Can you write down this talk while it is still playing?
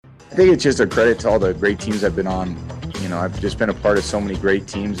I think it's just a credit to all the great teams I've been on. I've just been a part of so many great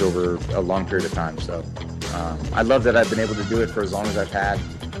teams over a long period of time. So I love that I've been able to do it for as long as I've had.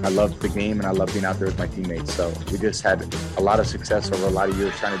 I love the game and I love being out there with my teammates. So we just had a lot of success over a lot of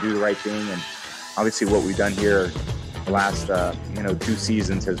years trying to do the right thing. And obviously what we've done here the last, 2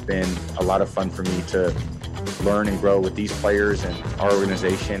 seasons has been a lot of fun for me to learn and grow with these players and our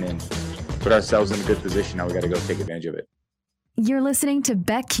organization and put ourselves in a good position. Now we got to go take advantage of it. You're listening to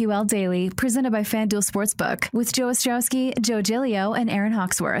BetQL Daily, presented by FanDuel Sportsbook, with Joe Ostrowski, Joe Giglio, and Aaron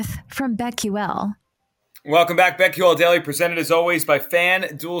Hawksworth from BetQL. Welcome back. BetQL Daily, presented as always by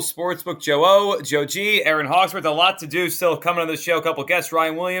FanDuel Sportsbook. Joe O, Joe G, Aaron Hawksworth. A lot to do still coming on the show. A couple guests,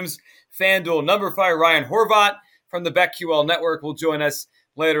 Ryan Williams, FanDuel number 5, Ryan Horvat from the BetQL Network will join us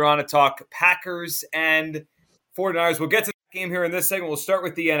later on to talk Packers and 49ers. We'll get to the game here in this segment. We'll start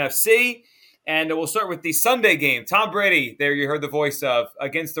with the NFC. And we'll start with the Sunday game. Tom Brady, there you heard the voice of,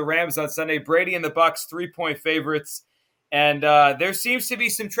 against the Rams on Sunday. Brady and the Bucs, 3-point favorites. And there seems to be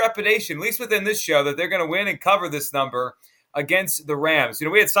some trepidation, at least within this show, that they're going to win and cover this number against the Rams.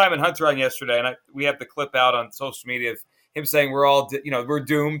 We had Simon Hunter on yesterday, and we have the clip out on social media of him saying we're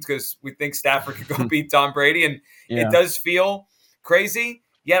doomed because we think Stafford could go beat Tom Brady. And It does feel crazy.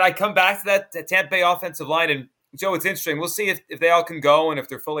 Yet I come back to that Tampa Bay offensive line. And, Joe, it's interesting. We'll see if they all can go and if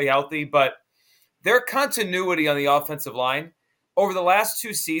they're fully healthy. But their continuity on the offensive line over the last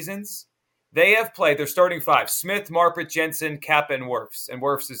 2 seasons, they have played their starting 5, Smith, Marpet, Jensen, Kappa, and Wirfs. And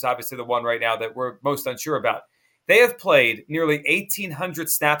Wirfs is obviously the one right now that we're most unsure about. They have played nearly 1,800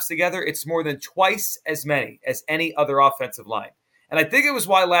 snaps together. It's more than twice as many as any other offensive line. And I think it was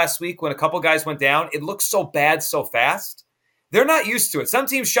why last week when a couple guys went down, it looked so bad so fast. They're not used to it. Some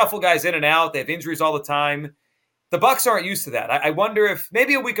teams shuffle guys in and out. They have injuries all the time. The Bucs aren't used to that. I wonder if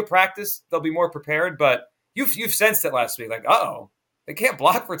maybe a week of practice they'll be more prepared. But you've sensed it last week, like, they can't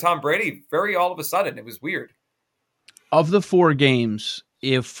block for Tom Brady. Very all of a sudden, it was weird. Of the 4 games,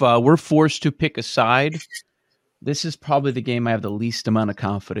 if we're forced to pick a side, this is probably the game I have the least amount of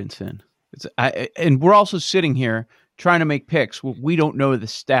confidence in. And we're also sitting here trying to make picks. We don't know the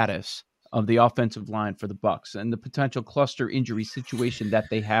status of the offensive line for the Bucs and the potential cluster injury situation that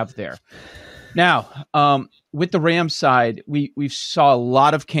they have there. Now, with the Rams side, we saw a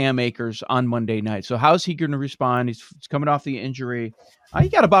lot of Cam Akers on Monday night. So how's he going to respond? He's coming off the injury. He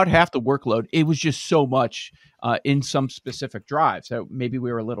got about half the workload. It was just so much in some specific drives that maybe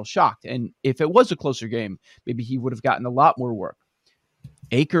we were a little shocked. And if it was a closer game, maybe he would have gotten a lot more work.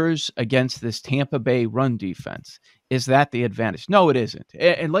 Akers against this Tampa Bay run defense. Is that the advantage? No, it isn't.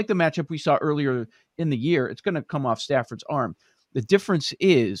 And like the matchup we saw earlier in the year, it's going to come off Stafford's arm. The difference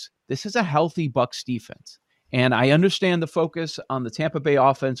is this is a healthy Bucs defense. And I understand the focus on the Tampa Bay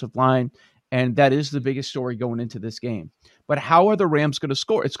offensive line, and that is the biggest story going into this game. But how are the Rams going to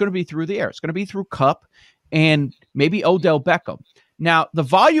score? It's going to be through the air. It's going to be through Kupp and maybe Odell Beckham. Now, the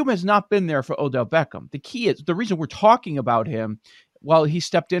volume has not been there for Odell Beckham. The key is the reason we're talking about him while he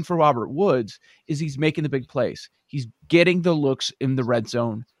stepped in for Robert Woods is he's making the big plays. He's getting the looks in the red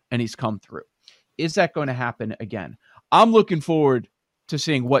zone, and he's come through. Is that going to happen again? I'm looking forward to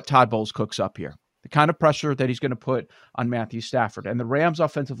seeing what Todd Bowles cooks up here, the kind of pressure that he's going to put on Matthew Stafford. And the Rams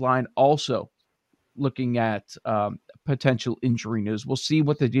offensive line also looking at potential injury news. We'll see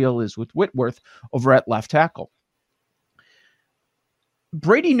what the deal is with Whitworth over at left tackle.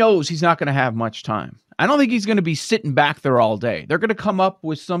 Brady knows he's not going to have much time. I don't think he's going to be sitting back there all day. They're going to come up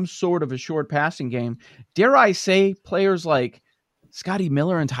with some sort of a short passing game. Dare I say players like Scotty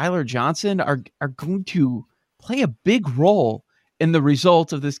Miller and Tyler Johnson are going to play a big role in the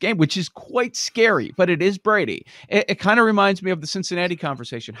result of this game, which is quite scary, but it is Brady. It kind of reminds me of the Cincinnati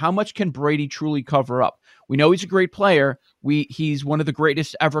conversation. How much can Brady truly cover up? We know he's a great player. He's one of the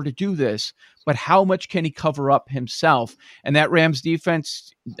greatest ever to do this, but how much can he cover up himself? And that Rams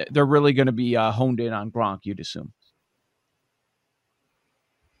defense, they're really going to be honed in on Gronk, you'd assume.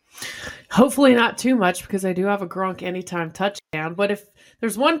 Hopefully not too much, because I do have a Gronk anytime touchdown. But if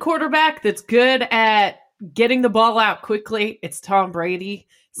there's one quarterback that's good at getting the ball out quickly, it's Tom Brady.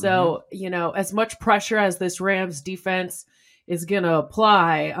 So, as much pressure as this Rams defense is going to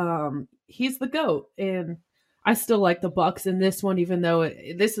apply, he's the GOAT. And I still like the Bucs in this one, even though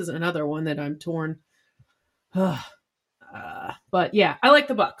this is another one that I'm torn. But yeah, I like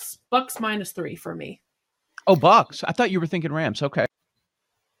the Bucs. Bucs -3 for me. Oh, Bucs. I thought you were thinking Rams. Okay.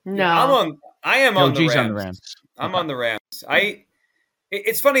 No, I am on the Rams. On the Rams. I'm on the Rams.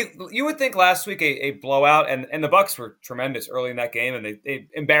 It's funny. You would think last week a blowout, and the Bucs were tremendous early in that game, and they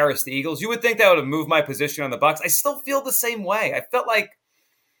embarrassed the Eagles. You would think that would have moved my position on the Bucs. I still feel the same way. I felt like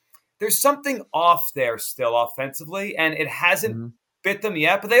there's something off there still offensively, and it hasn't bit them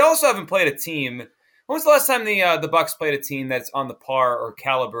yet, but they also haven't played a team. When was the last time the Bucs played a team that's on the par or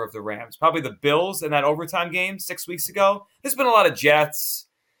caliber of the Rams? Probably the Bills in that overtime game 6 weeks ago. There's been a lot of Jets.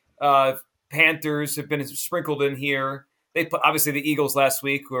 Panthers have been sprinkled in here. They put, obviously the Eagles last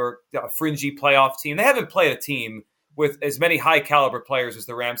week, who are a fringy playoff team. They haven't played a team with as many high caliber players as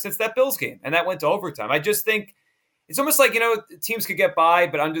the Rams since that Bills game, and that went to overtime. I just think it's almost like, teams could get by,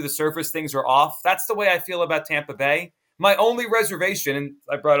 but under the surface things are off. That's the way I feel about Tampa Bay. My only reservation, and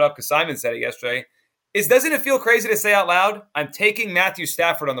I brought it up because Simon said it yesterday, is doesn't it feel crazy to say out loud, I'm taking Matthew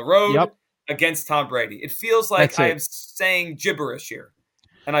Stafford on the road against Tom Brady? It feels like I am saying gibberish here,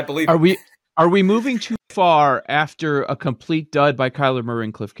 and I believe it. Are we moving too far after a complete dud by Kyler Murray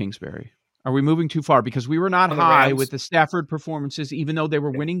and Cliff Kingsbury? Are we moving too far? Because we were not high with the Stafford performances, even though they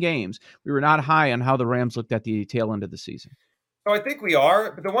were winning games. We were not high on how the Rams looked at the tail end of the season. So I think we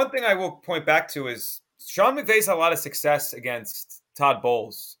are. But the one thing I will point back to is Sean McVay's had a lot of success against Todd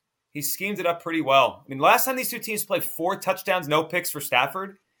Bowles. He schemed it up pretty well. I mean, last time these two teams played 4 touchdowns, no picks for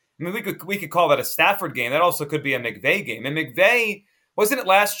Stafford. I mean, we could call that a Stafford game. That also could be a McVay game. And McVay, wasn't it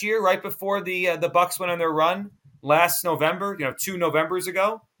last year, right before the Bucs went on their run last November? 2 Novembers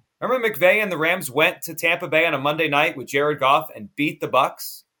ago. Remember McVay and the Rams went to Tampa Bay on a Monday night with Jared Goff and beat the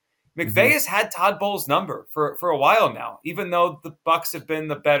Bucs? McVay has had Todd Bowles' number for a while now. Even though the Bucs have been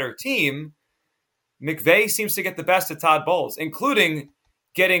the better team, McVay seems to get the best of Todd Bowles, including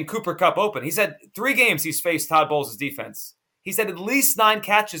getting Cooper Kupp open. He's had 3 games he's faced Todd Bowles' defense. He's had at least 9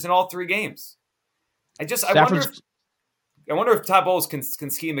 catches in all 3 games. I wonder if Todd Bowles can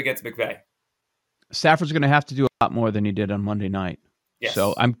scheme against McVay. Stafford's going to have to do a lot more than he did on Monday night. Yes.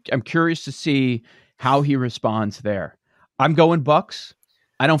 So I'm curious to see how he responds there. I'm going Bucs.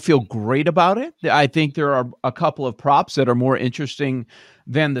 I don't feel great about it. I think there are a couple of props that are more interesting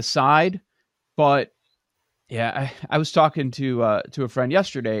than the side. But yeah, I was talking to a friend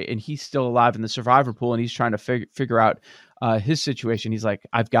yesterday, and he's still alive in the survivor pool, and he's trying to figure out his situation. He's like,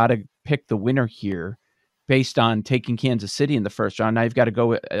 I've got to pick the winner here based on taking Kansas City in the first round. Now you've got to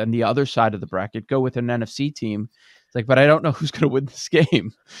go on the other side of the bracket, go with an NFC team. It's like, but I don't know who's going to win this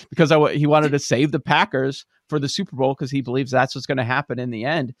game because he wanted to save the Packers for the Super Bowl because he believes that's what's going to happen in the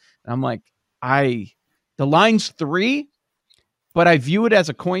end. And I'm like, the line's 3, but I view it as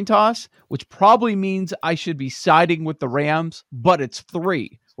a coin toss, which probably means I should be siding with the Rams, but it's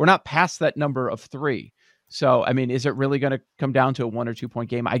 3. We're not past that number of 3. So, I mean, is it really going to come down to a 1 or 2 point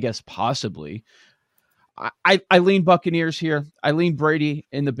game? I guess possibly. I lean Buccaneers here. I lean Brady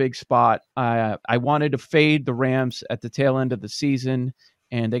in the big spot. I wanted to fade the Rams at the tail end of the season,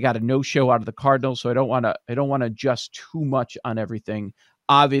 and they got a no-show out of the Cardinals, so I don't want to adjust too much on everything.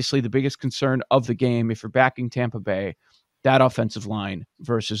 Obviously, the biggest concern of the game, if you're backing Tampa Bay, that offensive line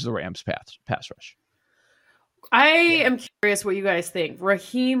versus the Rams pass rush. I am curious what you guys think.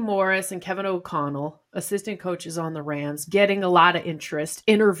 Raheem Morris and Kevin O'Connell, assistant coaches on the Rams, getting a lot of interest,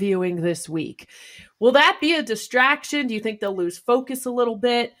 interviewing this week. Will that be a distraction? Do you think they'll lose focus a little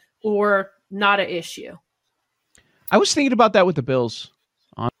bit, or not an issue? I was thinking about that with the Bills,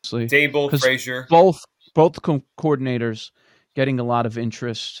 honestly. Dable, Frazier. Both coordinators getting a lot of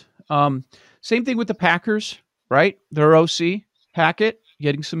interest. Same thing with the Packers, right? Their OC, Hackett,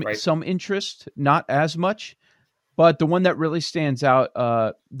 getting some interest, not as much. But the one that really stands out,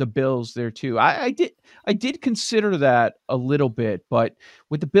 the Bills there too. I did consider that a little bit, but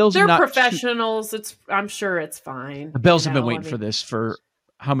with the Bills, they're professionals. I'm sure it's fine. The Bills have been waiting for this for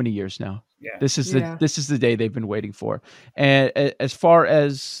how many years now? Yeah. This is the day they've been waiting for. And as far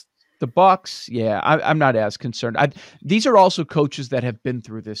as the Bucs, I'm not as concerned. These are also coaches that have been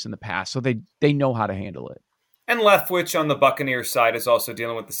through this in the past, so they know how to handle it. And Leftwich on the Buccaneers side is also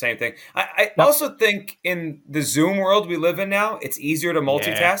dealing with the same thing. I also think in the Zoom world we live in now, it's easier to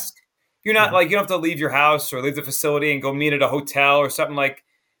multitask. You're not you don't have to leave your house or leave the facility and go meet at a hotel or something like,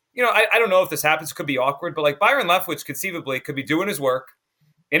 I don't know if this happens. It could be awkward, but like Byron Leftwich conceivably could be doing his work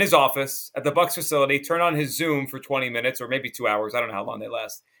in his office at the Bucs facility, turn on his Zoom for 20 minutes or maybe 2 hours. I don't know how long they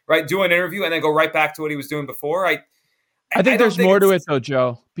last, right? Do an interview and then go right back to what he was doing before. I think there's more to it though,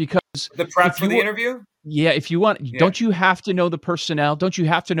 Joe, because the prep for the interview. Yeah, if you want, don't you have to know the personnel? Don't you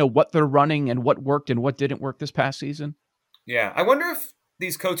have to know what they're running and what worked and what didn't work this past season? Yeah, I wonder if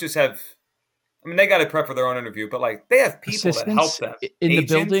these coaches have. I mean, they got to prep for their own interview, but like they have people that help them in the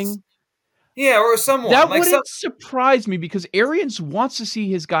building. Yeah, or someone that wouldn't surprise me because Arians wants to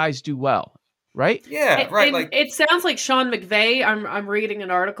see his guys do well, right? Yeah, right. It sounds like Sean McVay. I'm reading an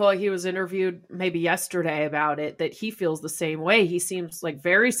article. He was interviewed maybe yesterday about it. That he feels the same way. He seems like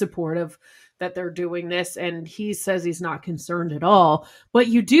very supportive that they're doing this, and he says he's not concerned at all. But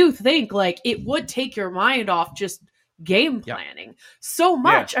you do think like it would take your mind off just game planning so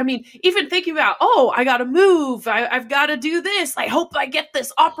much. I mean, even thinking about, I got to move. I've got to do this. I hope I get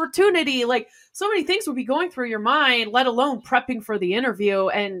this opportunity. Like, so many things would be going through your mind, let alone prepping for the interview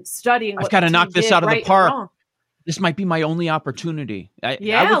and studying. I've got to knock this out of the park. This might be my only opportunity. I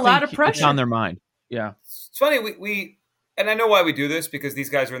would a lot of pressure it's on their mind. Yeah. It's funny. We and I know why we do this, because these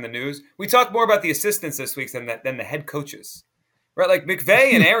guys are in the news. We talk more about the assistants this week than the head coaches. Right, like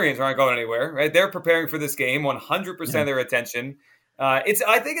McVay and Arians aren't going anywhere. Right, they're preparing for this game, 100% of their attention. I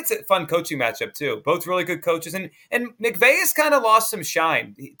think it's a fun coaching matchup too. Both really good coaches, and McVay has kind of lost some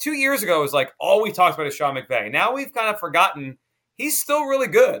shine. 2 years ago, it was like all we talked about is Sean McVay. Now we've kind of forgotten he's still really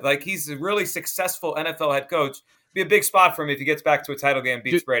good. Like, he's a really successful NFL head coach. Be a big spot for him if he gets back to a title game,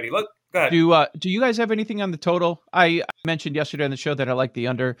 beats Brady. Look, go ahead. Do you guys have anything on the total? I mentioned yesterday on the show that I like the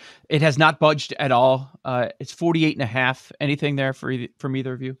under. It has not budged at all. It's 48.5. Anything there from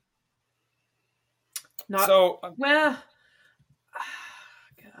either of you? Well,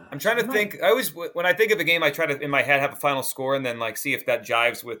 I'm trying to think. When I think of a game, I try to, in my head, have a final score and then like see if that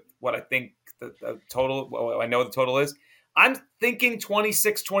jives with what I think the total. Well, I know the total is. I'm thinking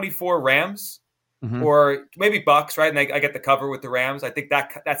 26-24 Rams. Mm-hmm. Or maybe Bucks, right? And I get the cover with the Rams. I think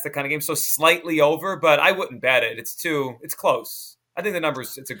that's the kind of game. So slightly over, but I wouldn't bet it. It's close. I think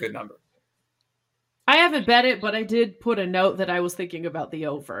it's a good number. I haven't bet it, but I did put a note that I was thinking about the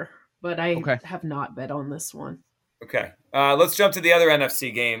over, but I have not bet on this one. Okay. Let's jump to the other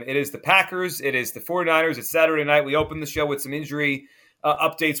NFC game. It is the Packers. It is the 49ers. It's Saturday night. We opened the show with some injury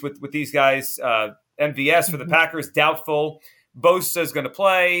updates with these guys. MVS for the Packers, doubtful. Bosa is going to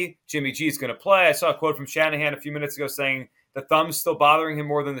play. Jimmy G is going to play. I saw a quote from Shanahan a few minutes ago saying the thumb's still bothering him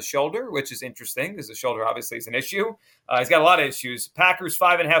more than the shoulder, which is interesting because the shoulder obviously is an issue. He's got a lot of issues. Packers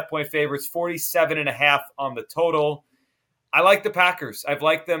 5.5-point favorites, 47.5 on the total. I like the Packers. I've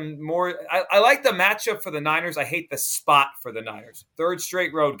liked them more. I like the matchup for the Niners. I hate the spot for the Niners. Third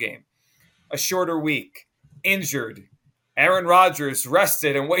straight road game, a shorter week, injured, Aaron Rodgers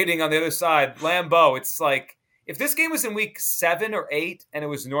rested and waiting on the other side. Lambeau, it's like, if this game was in week 7 or 8 and it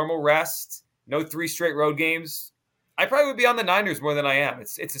was normal rest, no 3 straight road games, I probably would be on the Niners more than I am.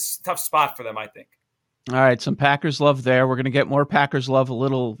 It's a tough spot for them, I think. All right, some Packers love there. We're going to get more Packers love a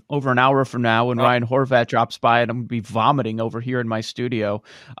little over an hour from now when Ryan Horvat drops by, and I'm going to be vomiting over here in my studio.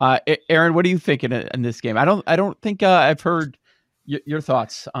 Aaron, what are you thinking in this game? I don't think I've heard your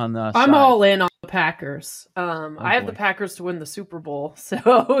thoughts on the I'm all in on the Packers. I have the Packers to win the Super Bowl.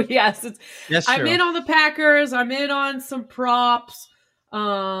 So, yes, I'm in on the Packers. I'm in on some props.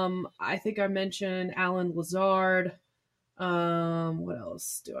 I think I mentioned Allen Lazard. What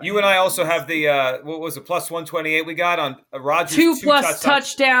else do I You and I also have the, what was it, plus 128 we got on Rodgers. 2 plus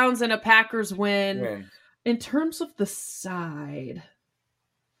touchdowns and a Packers win. In terms of the side,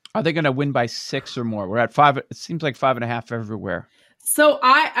 are they going to win by 6 or more? We're at 5. It seems like 5.5 everywhere. So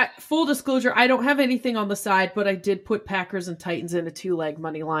I full disclosure, I don't have anything on the side, but I did put Packers and Titans in a 2-leg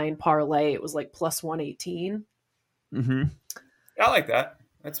money line parlay. It was like plus 118. Mm-hmm. I like that.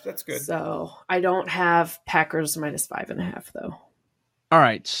 That's good. So I don't have Packers minus 5.5 though. All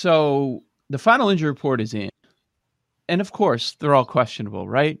right. So the final injury report is in, and of course they're all questionable,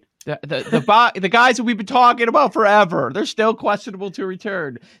 right? The guys that we've been talking about forever, they're still questionable to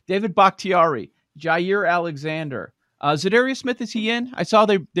return. David Bakhtiari, Jair Alexander, Zadarius Smith, is he in? I saw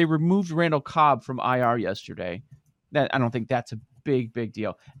they removed Randall Cobb from IR yesterday. I don't think that's a big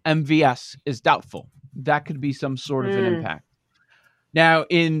deal. MVS is doubtful. That could be some sort of an impact. Now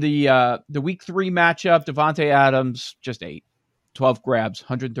in the week 3 matchup, Devontae Adams just 12 grabs,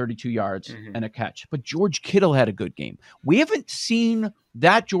 132 yards, and a catch. But George Kittle had a good game. We haven't seen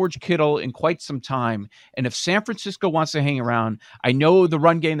that George Kittle in quite some time. And if San Francisco wants to hang around, I know the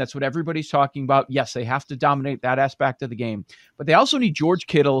run game, that's what everybody's talking about. Yes, they have to dominate that aspect of the game. But they also need George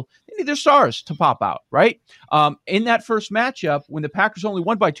Kittle. They need their stars to pop out, right? In that first matchup, when the Packers only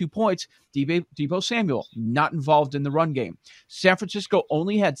won by 2 points, Deebo Samuel not involved in the run game. San Francisco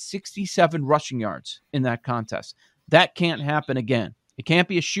only had 67 rushing yards in that contest. That can't happen again. It can't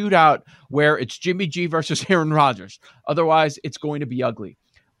be a shootout where it's Jimmy G versus Aaron Rodgers. Otherwise, it's going to be ugly.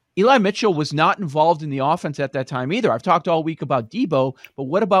 Eli Mitchell was not involved in the offense at that time either. I've talked all week about Deebo, but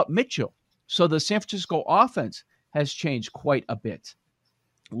what about Mitchell? So the San Francisco offense has changed quite a bit.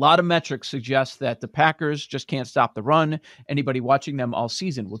 A lot of metrics suggest that the Packers just can't stop the run. Anybody watching them all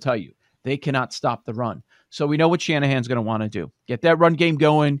season will tell you they cannot stop the run. So we know what Shanahan's going to want to do. Get that run game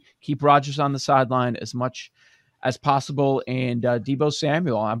going, keep Rodgers on the sideline as much as possible, and Deebo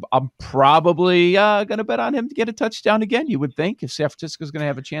Samuel, I'm probably going to bet on him to get a touchdown again. You would think if San Francisco is going to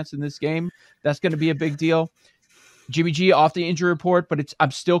have a chance in this game, that's going to be a big deal. Jimmy G off the injury report, but I'm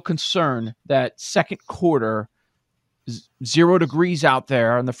still concerned that second quarter, 0 degrees out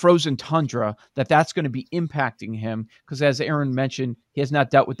there on the frozen tundra, that's going to be impacting him because, as Aaron mentioned, he has not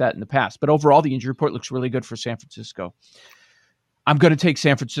dealt with that in the past. But overall, the injury report looks really good for San Francisco. I'm going to take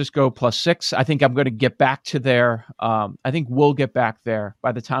San Francisco +6. I think I'm going to get back to there. I think we'll get back there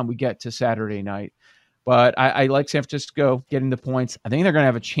by the time we get to Saturday night. But I like San Francisco getting the points. I think they're going to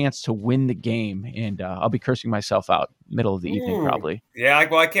have a chance to win the game, and I'll be cursing myself out middle of the evening probably. Yeah, I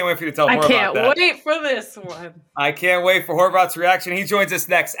can't wait for you to tell more about that. I can't wait for this one. I can't wait for Horvat's reaction. He joins us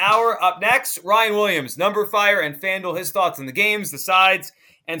next hour. Up next, Ryan Williams, Number Fire and FanDuel, his thoughts on the games, the sides,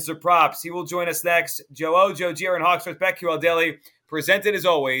 and some props. He will join us next. Joe O, Joe G, Aaron Hawksworth, BetQL Daily, presented as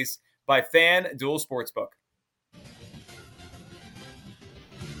always by FanDuel Sportsbook.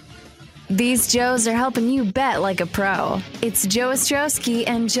 These Joes are helping you bet like a pro. It's Joe Ostrowski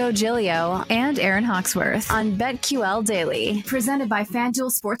and Joe Giglio and Aaron Hawksworth on BetQL Daily, presented by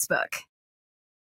FanDuel Sportsbook.